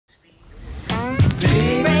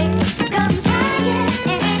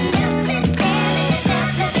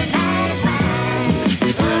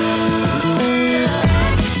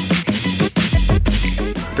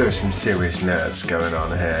some serious nerves going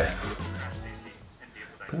on here.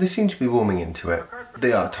 But they seem to be warming into it.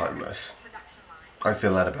 They are timeless. I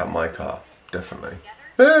feel that about my car, definitely.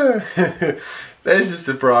 There's a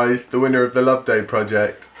surprise, the winner of the Love Day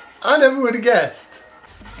project. I never would have guessed.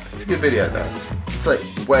 It's a good video though. It's like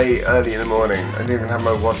way early in the morning. I didn't even have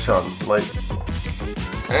my watch on. Like,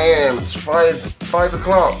 damn, it's 5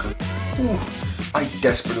 o'clock. I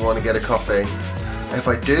desperately want to get a coffee. If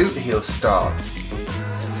I do, he'll start.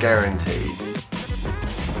 Guaranteed.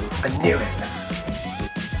 I knew it.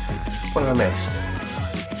 What have I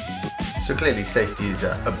missed? So clearly safety is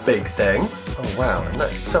a big thing. Oh wow, and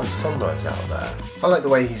that's some sunrise out there. I like the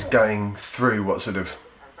way he's going through what sort of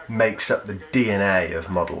makes up the DNA of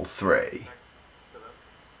Model 3.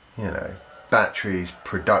 You know, batteries,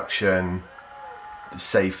 production, the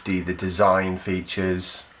safety, the design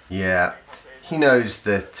features. Yeah, he knows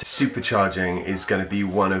that supercharging is going to be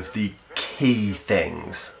one of the key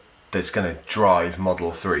things that's going to drive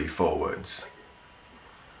Model 3 forwards.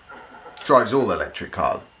 Drives all electric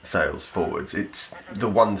car sales forwards. It's the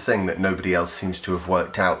one thing that nobody else seems to have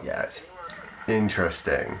worked out yet.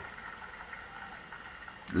 Interesting.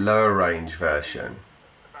 Lower range version.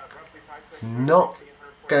 Not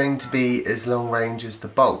going to be as long range as the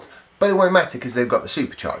Bolt, but it won't matter because they've got the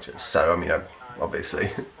superchargers. So I mean,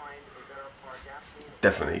 obviously,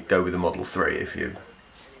 definitely go with the Model 3 if you're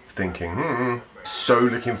thinking, So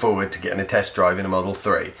looking forward to getting a test drive in a Model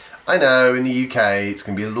 3. I know in the UK it's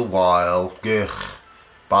going to be a little while,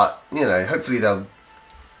 but you know, hopefully they'll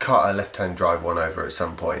cut a left-hand drive one over at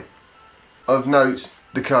some point. Of note,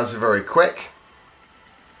 the cars are very quick.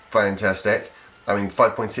 Fantastic. I mean,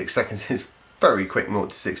 5.6 seconds is very quick 0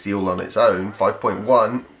 to 60 all on its own.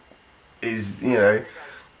 5.1 is, you know,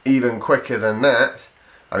 even quicker than that.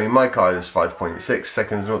 I mean, my car is 5.6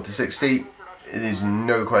 seconds 0 to 60. It is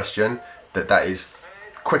no question that that is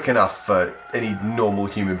quick enough for any normal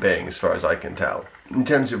human being as far as I can tell. In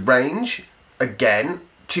terms of range, again,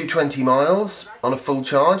 220 miles on a full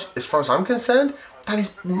charge, as far as I'm concerned, that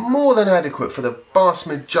is more than adequate for the vast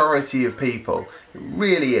majority of people. It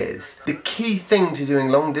really is. The key thing to doing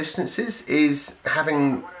long distances is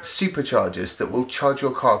having superchargers that will charge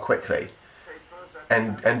your car quickly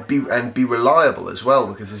and be reliable as well,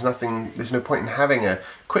 because there's no point in having a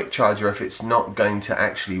quick charger if it's not going to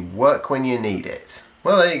actually work when you need it.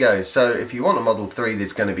 Well, there you go. So if you want a Model 3,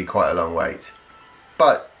 there's going to be quite a long wait.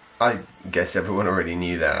 But I guess everyone already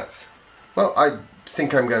knew that. Well, I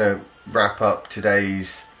think I'm going to wrap up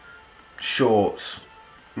today's short,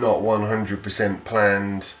 not 100%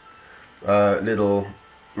 planned little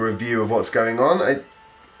review of what's going on.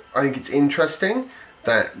 I think it's interesting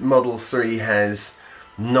that Model 3 has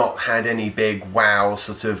not had any big wow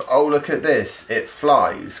sort of, oh look at this, it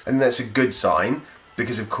flies. And that's a good sign,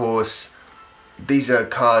 because of course these are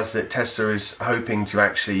cars that Tesla is hoping to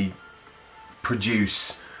actually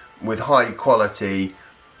produce with high quality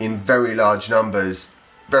in very large numbers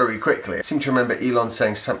very quickly. I seem to remember Elon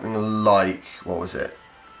saying something like, what was it,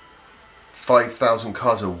 5,000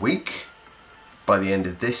 cars a week by the end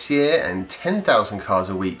of this year and 10,000 cars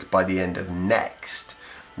a week by the end of next.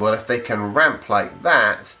 Well, if they can ramp like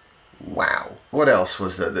that, wow. What else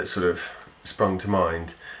was there that sort of sprung to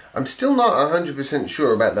mind? I'm still not 100%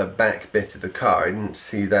 sure about the back bit of the car. I didn't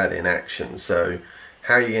see that in action, so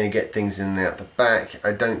how are you going to get things in and out the back?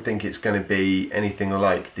 I don't think it's going to be anything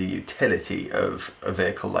like the utility of a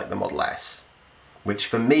vehicle like the Model S, which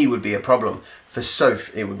for me would be a problem. For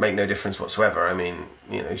Soph, it would make no difference whatsoever. I mean,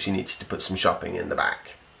 you know, she needs to put some shopping in the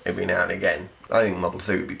back every now and again. I think Model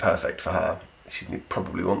 3 would be perfect for her. She'd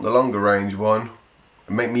probably want the longer range one.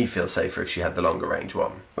 It'd make me feel safer if she had the longer range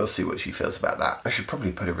one. We'll see what she feels about that. I should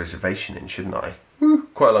probably put a reservation in, shouldn't I?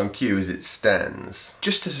 Quite a long queue as it stands.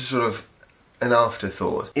 Just as a sort of an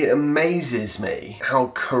afterthought, it amazes me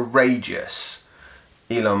how courageous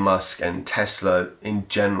Elon Musk and Tesla in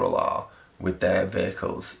general are with their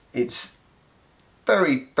vehicles. It's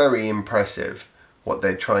very, very impressive what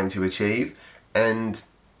they're trying to achieve, and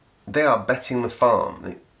they are betting the farm.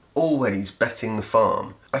 They're always betting the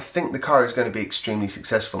farm. I think the car is going to be extremely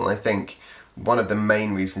successful, and I think one of the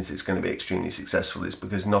main reasons it's going to be extremely successful is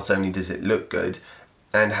because not only does it look good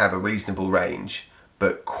and have a reasonable range,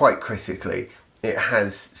 but quite critically, it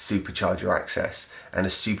has supercharger access and a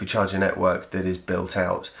supercharger network that is built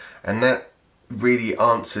out. And that really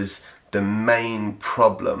answers the main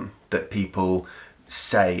problem that people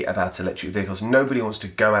say about electric vehicles. Nobody wants to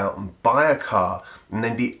go out and buy a car and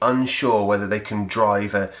then be unsure whether they can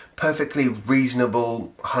drive a perfectly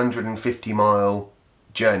reasonable 150 mile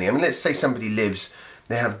journey. I mean, let's say somebody lives,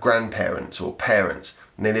 they have grandparents or parents,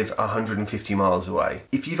 and they live 150 miles away.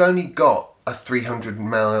 If you've only got a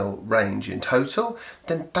 300-mile range in total,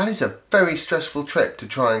 then that is a very stressful trip to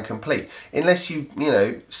try and complete. Unless you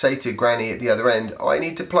say to Granny at the other end, oh, I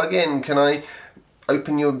need to plug in, can I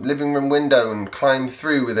open your living room window and climb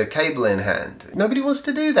through with a cable in hand? Nobody wants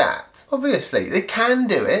to do that, obviously. They can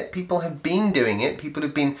do it, people have been doing it, people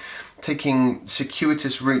have been taking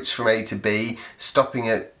circuitous routes from A to B, stopping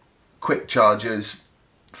at quick chargers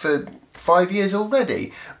for 5 years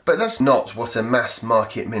already. But that's not what a mass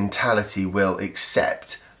market mentality will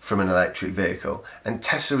accept from an electric vehicle. And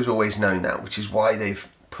Tesla has always known that, which is why they've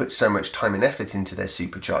put so much time and effort into their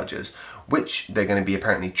superchargers, which they're going to be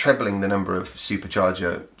apparently trebling the number of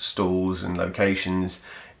supercharger stalls and locations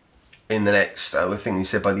in the next, I think they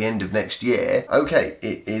said by the end of next year. Okay,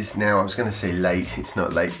 it is now, I was going to say late, it's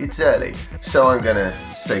not late, it's early. So I'm going to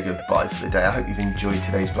say goodbye for the day. I hope you've enjoyed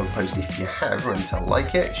today's blog post. If you have, remember to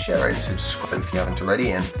like it, share it, and subscribe if you haven't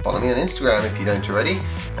already, and follow me on Instagram if you don't already.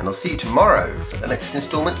 And I'll see you tomorrow for the next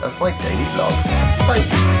instalment of my daily vlog.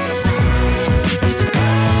 Bye.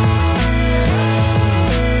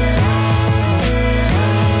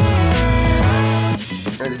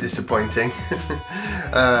 It's disappointing.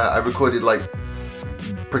 I recorded like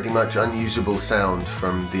pretty much unusable sound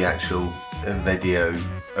from the actual video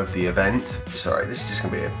of the event. Sorry, this is just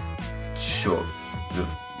gonna be a short of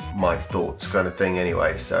my thoughts kind of thing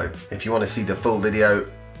anyway, so if you want to see the full video,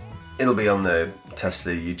 it'll be on the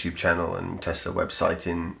Tesla YouTube channel and Tesla website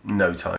in no time.